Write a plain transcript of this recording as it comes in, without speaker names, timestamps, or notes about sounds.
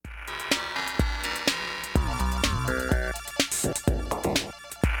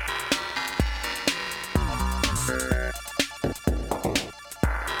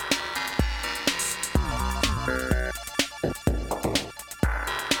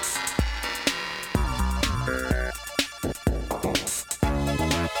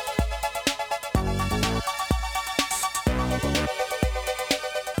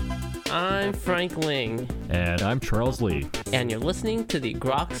Frank Ling. And I'm Charles Lee. And you're listening to the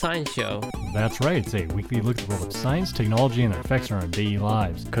Grok Science Show. That's right. It's a weekly look at the world of science, technology, and their effects on our daily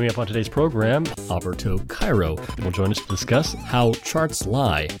lives. Coming up on today's program, Alberto Cairo will join us to discuss how charts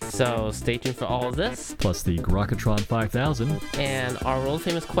lie. So stay tuned for all of this. Plus the Grokatron 5000. And our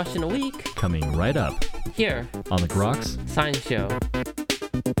world-famous question a week. Coming right up. Here. On the Groks Science Show.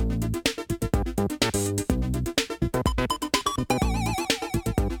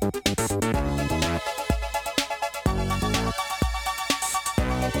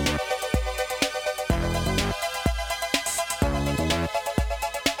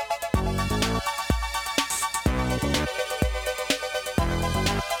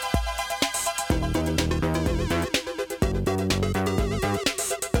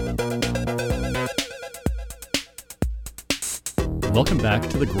 Welcome back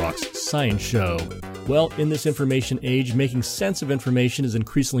to the Groks Science Show. Well, in this information age, making sense of information is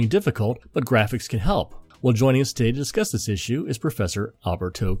increasingly difficult, but graphics can help. Well, joining us today to discuss this issue is Professor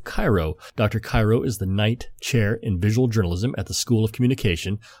Alberto Cairo. Dr. Cairo is the Knight Chair in Visual Journalism at the School of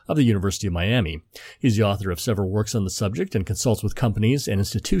Communication of the University of Miami. He's the author of several works on the subject and consults with companies and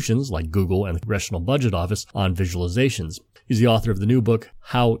institutions like Google and the Congressional Budget Office on visualizations. He's the author of the new book,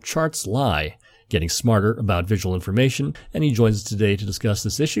 How Charts Lie, Getting Smarter About Visual Information, and he joins us today to discuss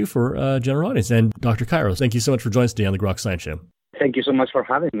this issue for a general audience. And Dr. Cairo, thank you so much for joining us today on the Grok Science Show. Thank you so much for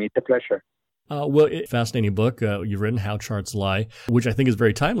having me. It's a pleasure. Fascinating book you've written, How Charts Lie, which I think is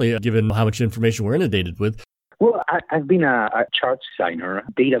very timely given how much information we're inundated with. Well, I've been a chart designer,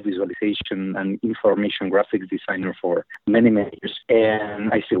 data visualization, and information graphics designer for many, many years.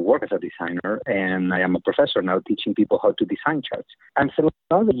 And I still work as a designer, and I am a professor now teaching people how to design charts. And for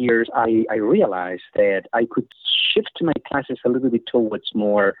a lot of years, I realized that I could shift my classes a little bit towards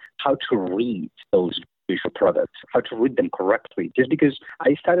more how to read those visual products, how to read them correctly, just because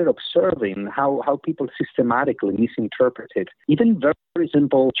I started observing how people systematically misinterpreted even very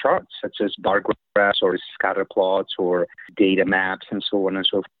simple charts such as bar graphs or scatter plots or data maps and so on and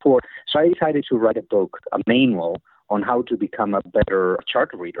so forth. So I decided to write a book, a manual on how to become a better chart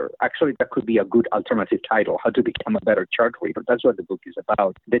reader. Actually, that could be a good alternative title, How to Become a Better Chart Reader. That's what the book is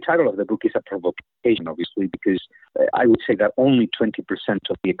about. The title of the book is a provocation, obviously, because I would say that only 20%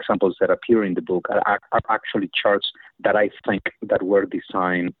 of the examples that appear in the book are actually charts that I think that were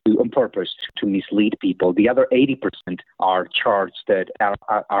designed on purpose to mislead people. The other 80% are charts that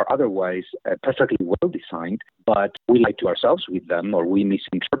are otherwise perfectly well designed, but we lie to ourselves with them, or we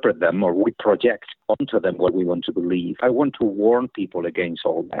misinterpret them, or we project onto them what we want to believe. I want to warn people against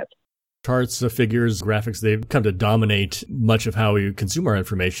all that. Charts, figures, graphics, they've come to dominate much of how we consume our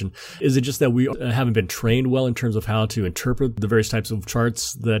information. Is it just that we haven't been trained well in terms of how to interpret the various types of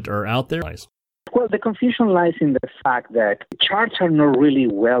charts that are out there? Well, the confusion lies in the fact that charts are not really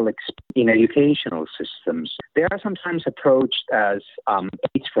well explained in educational systems. They are sometimes approached as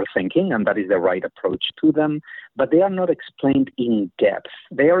aids for thinking, and that is the right approach to them, but they are not explained in depth.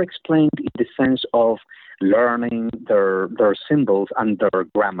 They are explained in the sense of learning their symbols and their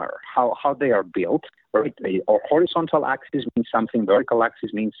grammar, how they are built. Right? Or horizontal axis means something, vertical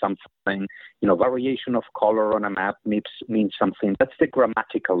axis means something, variation of color on a map means something. That's the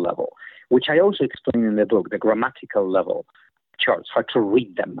grammatical level, which I also explain in the book, the grammatical level charts, how to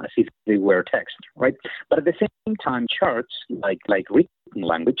read them as if they were text, right? But at the same time, charts, like written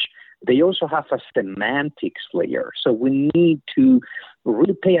language, they also have a semantics layer. So we need to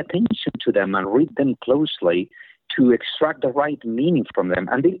really pay attention to them and read them closely to extract the right meaning from them.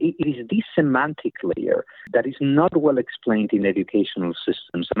 And it is this semantic layer that is not well explained in educational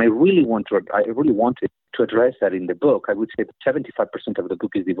systems. And I really wanted to address that in the book. I would say that 75% of the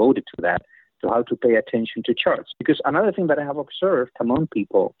book is devoted to that, to how to pay attention to charts. Because another thing that I have observed among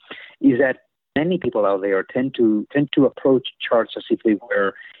people is that many people out there tend to approach charts as if they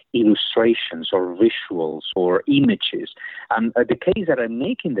were illustrations or visuals or images. And the case that I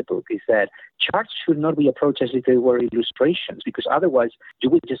make in the book is that charts should not be approached as if they were illustrations, because otherwise you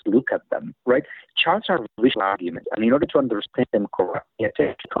will just look at them, right? Charts are visual arguments, and in order to understand them correctly, you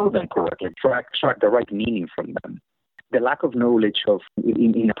have to code them correctly, extract the right meaning from them. The lack of knowledge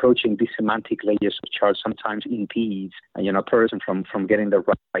in approaching these semantic layers of charts sometimes impedes a person from getting the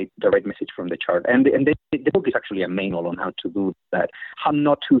right message from the chart. And the book is actually a manual on how to do that. How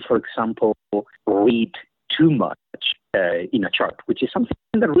not to, for example, read too much in a chart, which is something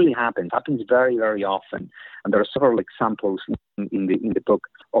that really happens very, very often. And there are several examples in the book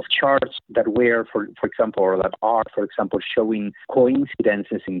of charts that were, for example, or that are, for example, showing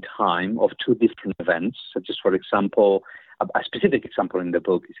coincidences in time of two different events, such as, for example, A specific example in the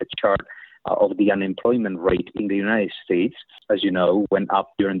book is a chart of the unemployment rate in the United States. As you know, went up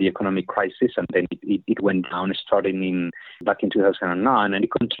during the economic crisis, and then it went down starting back in 2009, and it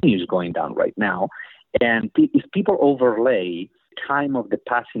continues going down right now. And if people overlay time of the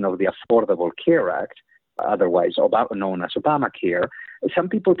passing of the Affordable Care Act, otherwise known as Obamacare, some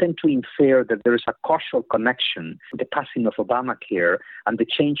people tend to infer that there is a causal connection with the passing of Obamacare and the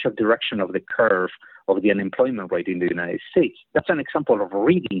change of direction of the curve of the unemployment rate in the United States. That's an example of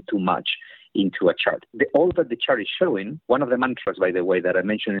reading too much into a chart. All that the chart is showing, one of the mantras, by the way, that I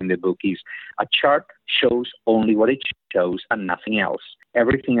mentioned in the book is a chart shows only what it shows and nothing else.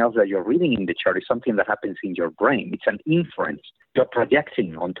 Everything else that you're reading in the chart is something that happens in your brain. It's an inference. You're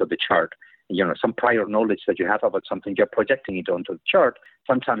projecting onto the chart. Some prior knowledge that you have about something, you're projecting it onto the chart.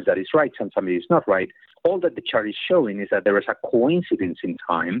 Sometimes that is right, sometimes it is not right. All that the chart is showing is that there is a coincidence in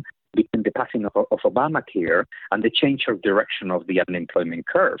time between the passing of Obamacare and the change of direction of the unemployment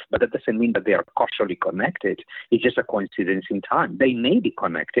curve. But that doesn't mean that they are causally connected. It's just a coincidence in time. They may be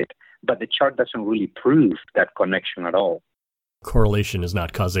connected, but the chart doesn't really prove that connection at all. Correlation is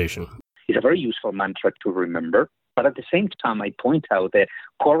not causation. It's a very useful mantra to remember. But at the same time, I point out that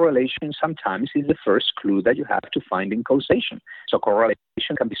correlation sometimes is the first clue that you have to find in causation. So correlation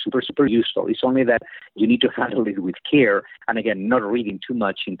can be super, super useful. It's only that you need to handle it with care. And again, not reading too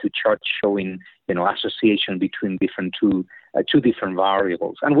much into charts showing, association between two different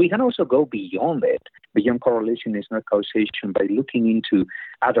variables. And we can also go beyond it. Beyond correlation is not causation by looking into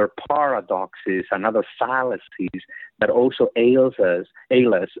other paradoxes and other fallacies that also ail us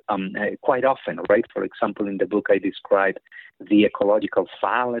quite often, right? For example, in the book I describe the ecological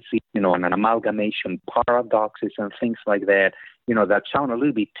fallacy, and an amalgamation paradoxes and things like that. That sound a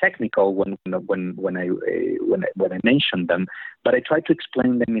little bit technical when I mention them, but I try to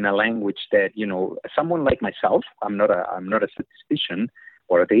explain them in a language that someone like myself, I'm not a statistician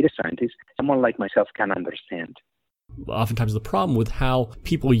or a data scientist, someone like myself can understand. Oftentimes the problem with how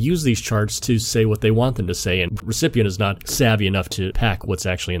people use these charts to say what they want them to say, and the recipient is not savvy enough to pack what's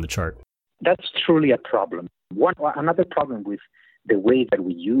actually in the chart. That's truly a problem. Another problem with the way that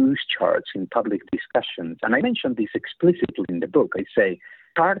we use charts in public discussions, and I mentioned this explicitly in the book, I say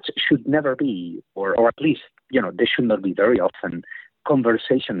charts should never be, or at least, they should not be very often,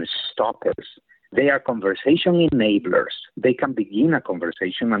 conversation stoppers. They are conversation enablers. They can begin a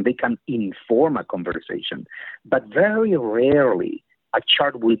conversation and they can inform a conversation. But very rarely a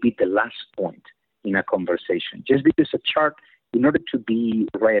chart will be the last point in a conversation. Just because a chart, in order to be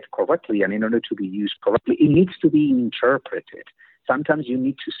read correctly and in order to be used correctly, it needs to be interpreted. Sometimes you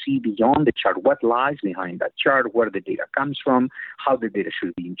need to see beyond the chart what lies behind that chart, where the data comes from, how the data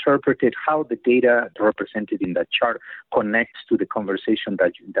should be interpreted, how the data represented in that chart connects to the conversation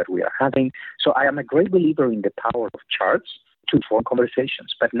that we are having. So I am a great believer in the power of charts to form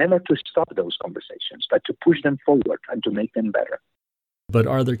conversations, but never to stop those conversations, but to push them forward and to make them better. But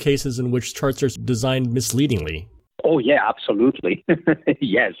are there cases in which charts are designed misleadingly? Oh, yeah, absolutely.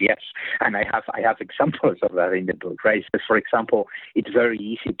 yes. And I have examples of that in the book, right? So, for example, it's very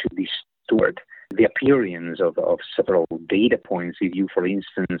easy to distort the appearance of several data points. If you, for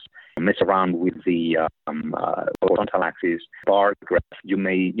instance, mess around with the horizontal axis bar graph,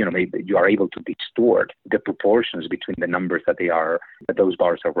 maybe you are able to distort the proportions between the numbers that those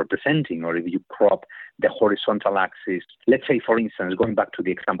bars are representing. Or if you crop the horizontal axis, let's say, for instance, going back to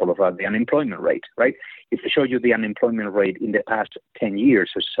the example of the unemployment rate, right? If I show you the unemployment rate in the past 10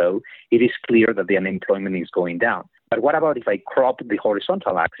 years or so, it is clear that the unemployment is going down. But what about if I crop the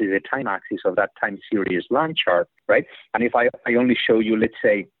horizontal axis, the time axis of that time series line chart, right? And if I only show you, let's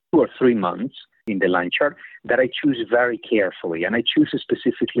say, 2 or 3 months in the line chart, that I choose very carefully, and I choose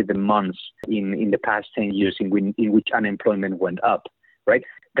specifically the months in the past 10 years in which unemployment went up, right?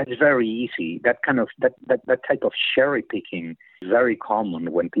 That's very easy. That type of cherry picking is very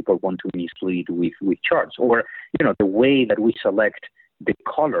common when people want to mislead with charts, or the way that we select the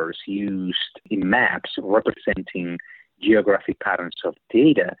colors used in maps representing geographic patterns of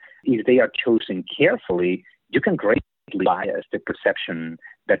data. If they are chosen carefully, you can greatly bias the perception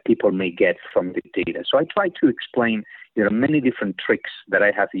that people may get from the data. So I try to explain, many different tricks that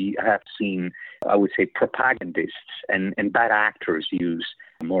I have seen, I would say, propagandists and bad actors use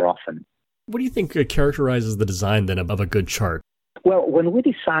more often. What do you think characterizes the design then of a good chart? Well, when we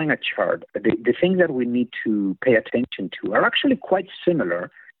design a chart, the things that we need to pay attention to are actually quite similar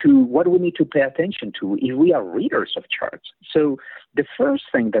to what we need to pay attention to if we are readers of charts. So the first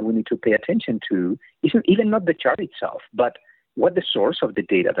thing that we need to pay attention to isn't even not the chart itself, but what the source of the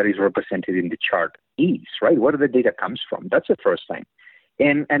data that is represented in the chart is, right? Where the data comes from. That's the first thing.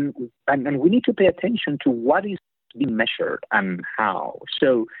 And we need to pay attention to what is being measured and how.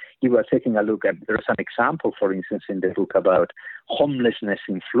 So you were taking a look at, there's an example, for instance, in the book about homelessness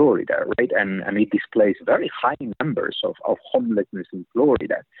in Florida, right? And it displays very high numbers of homelessness in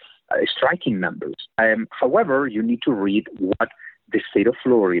Florida, striking numbers. However, you need to read what the state of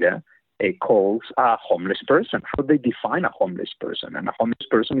Florida calls a homeless person, how they define a homeless person. And a homeless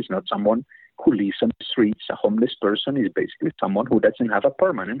person is not someone who lives on the streets. A homeless person is basically someone who doesn't have a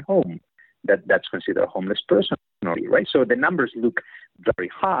permanent home. That's considered a homeless person, right? So the numbers look very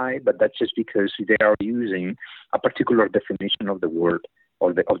high, but that's just because they are using a particular definition of the word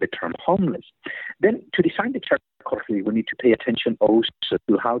or the term homeless. Then to design the chart correctly, we need to pay attention also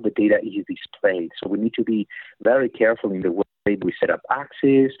to how the data is displayed. So we need to be very careful in the way we set up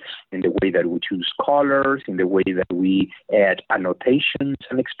axes, in the way that we choose colors, in the way that we add annotations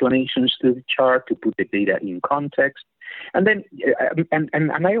and explanations to the chart to put the data in context. And then,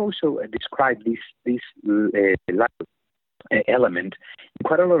 and I also describe this element in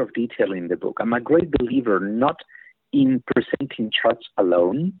quite a lot of detail in the book. I'm a great believer not in presenting charts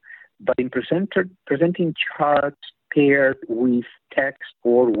alone, but in presenting charts paired with text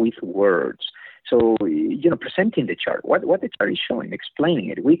or with words. So, presenting the chart, what the chart is showing, explaining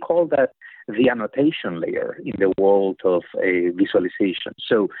it. We call that the annotation layer in the world of visualization.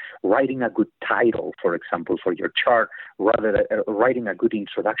 So writing a good title, for example, for your chart, rather than writing a good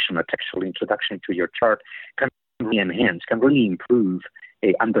introduction, a textual introduction to your chart can really enhance, can really improve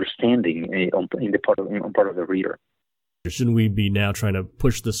understanding on part of the reader. Shouldn't we be now trying to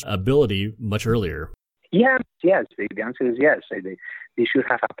push this ability much earlier? Yes. The answer is yes. They should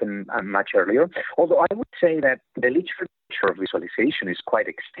have happened much earlier. Although I would say that the literature of visualization is quite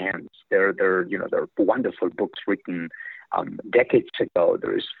extensive. There are wonderful books written decades ago.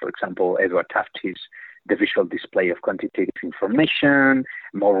 There is, for example, Edward Tufte's The Visual Display of Quantitative Information.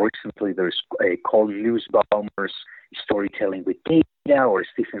 More recently, there's Cole Nussbaumer's Storytelling with Data, or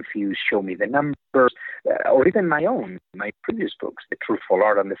Stephen Few's Show Me the Numbers, or even my previous books, The Truthful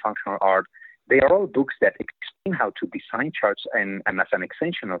Art and The Functional Art. They are all books that explain how to design charts, and as an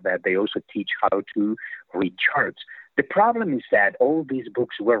extension of that, they also teach how to read charts. The problem is that all these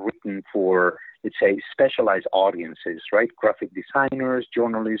books were written for, let's say, specialized audiences, right? Graphic designers,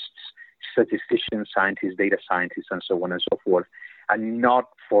 journalists, statisticians, scientists, data scientists, and so on and so forth, and not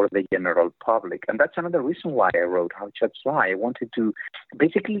for the general public. And that's another reason why I wrote How Charts Lie. I wanted to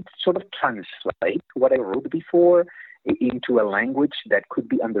basically sort of translate what I wrote before into a language that could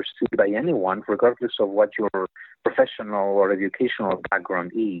be understood by anyone, regardless of what your professional or educational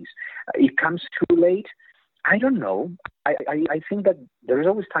background is. It comes too late. I don't know. I think that there is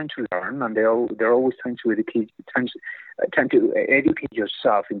always time to learn, and there are always time to educate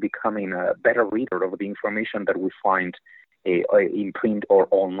yourself in becoming a better reader of the information that we find in print or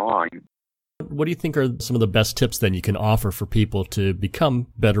online. What do you think are some of the best tips then you can offer for people to become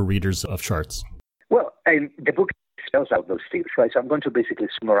better readers of charts? Well, the book spells out those tips, right? So I'm going to basically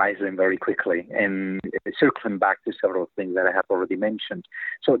summarize them very quickly and circling back to several things that I have already mentioned.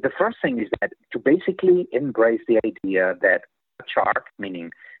 So the first thing is that to basically embrace the idea that a chart,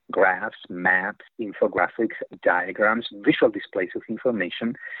 meaning graphs, maps, infographics, diagrams, visual displays of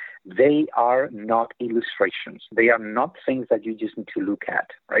information, they are not illustrations. They are not things that you just need to look at,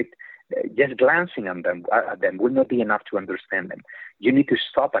 right? Just glancing at them will not be enough to understand them. You need to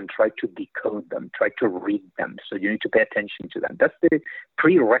stop and try to decode them, try to read them. So you need to pay attention to them. That's the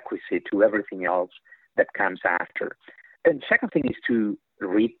prerequisite to everything else that comes after. And the second thing is to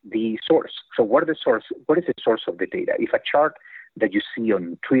read the source. So what is the source of the data? If a chart that you see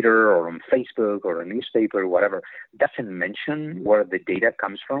on Twitter or on Facebook or a newspaper or whatever doesn't mention where the data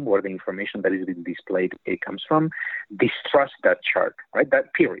comes from, where the information that is being displayed comes from, distrust that chart, right?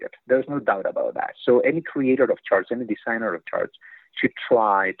 That period. There's no doubt about that. So any creator of charts, any designer of charts should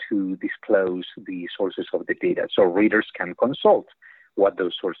try to disclose the sources of the data so readers can consult what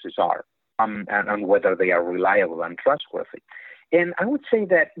those sources are and whether they are reliable and trustworthy. And I would say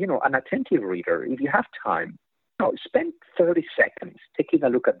that, an attentive reader, if you have time, spend 30 seconds taking a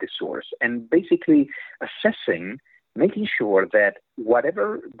look at the source and basically assessing, making sure that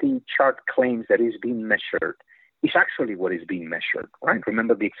whatever the chart claims that is being measured is actually what is being measured, right?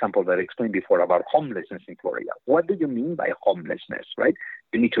 Remember the example that I explained before about homelessness in Florida. What do you mean by homelessness, right?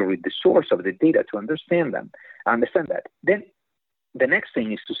 You need to read the source of the data to understand that. Then the next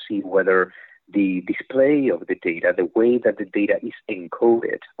thing is to see whether the display of the data, the way that the data is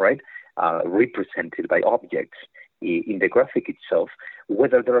encoded, right, represented by objects in the graphic itself,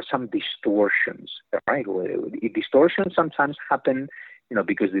 whether there are some distortions, right? Distortions sometimes happen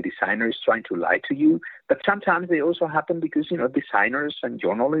because the designer is trying to lie to you. But sometimes they also happen because, designers and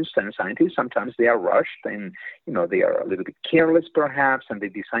journalists and scientists, sometimes they are rushed and, they are a little bit careless perhaps, and they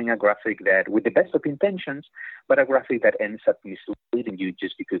design a graphic that, with the best of intentions, but a graphic that ends up misleading you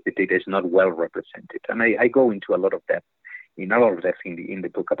just because the data is not well represented. And I go into a lot of that in the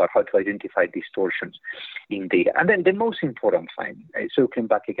book about how to identify distortions in data. And then the most important thing, circling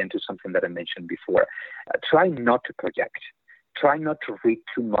back again to something that I mentioned before, try not to project. Try not to read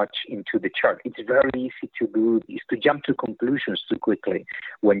too much into the chart. It's very easy to do this, to jump to conclusions too quickly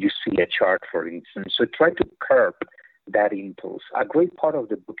when you see a chart, for instance. So try to curb that impulse. A great part of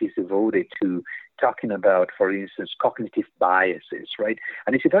the book is devoted to talking about, for instance, cognitive biases, right?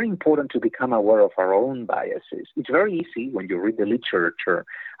 And it's very important to become aware of our own biases. It's very easy when you read the literature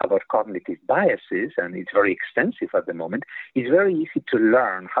about cognitive biases, and it's very extensive at the moment, it's very easy to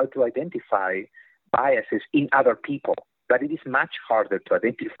learn how to identify biases in other people. But it is much harder to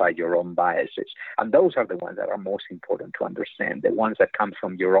identify your own biases. And those are the ones that are most important to understand, the ones that come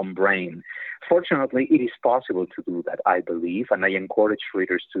from your own brain. Fortunately, it is possible to do that, I believe, and I encourage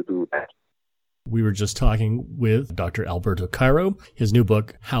readers to do that. We were just talking with Dr. Alberto Cairo, his new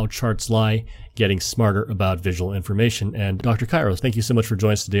book, How Charts Lie, Getting Smarter About Visual Information. And Dr. Cairo, thank you so much for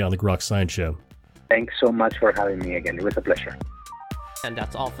joining us today on the Grok Science Show. Thanks so much for having me again. It was a pleasure. And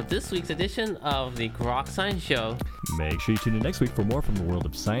that's all for this week's edition of the Grok Science Show. Make sure you tune in next week for more from the world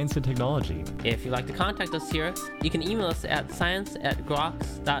of science and technology. If you'd like to contact us here, you can email us at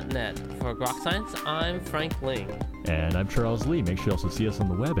science@groks.net. For Grok Science, I'm Frank Ling. And I'm Charles Lee. Make sure you also see us on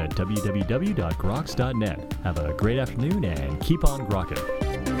the web at www.groks.net. Have a great afternoon and keep on grokking.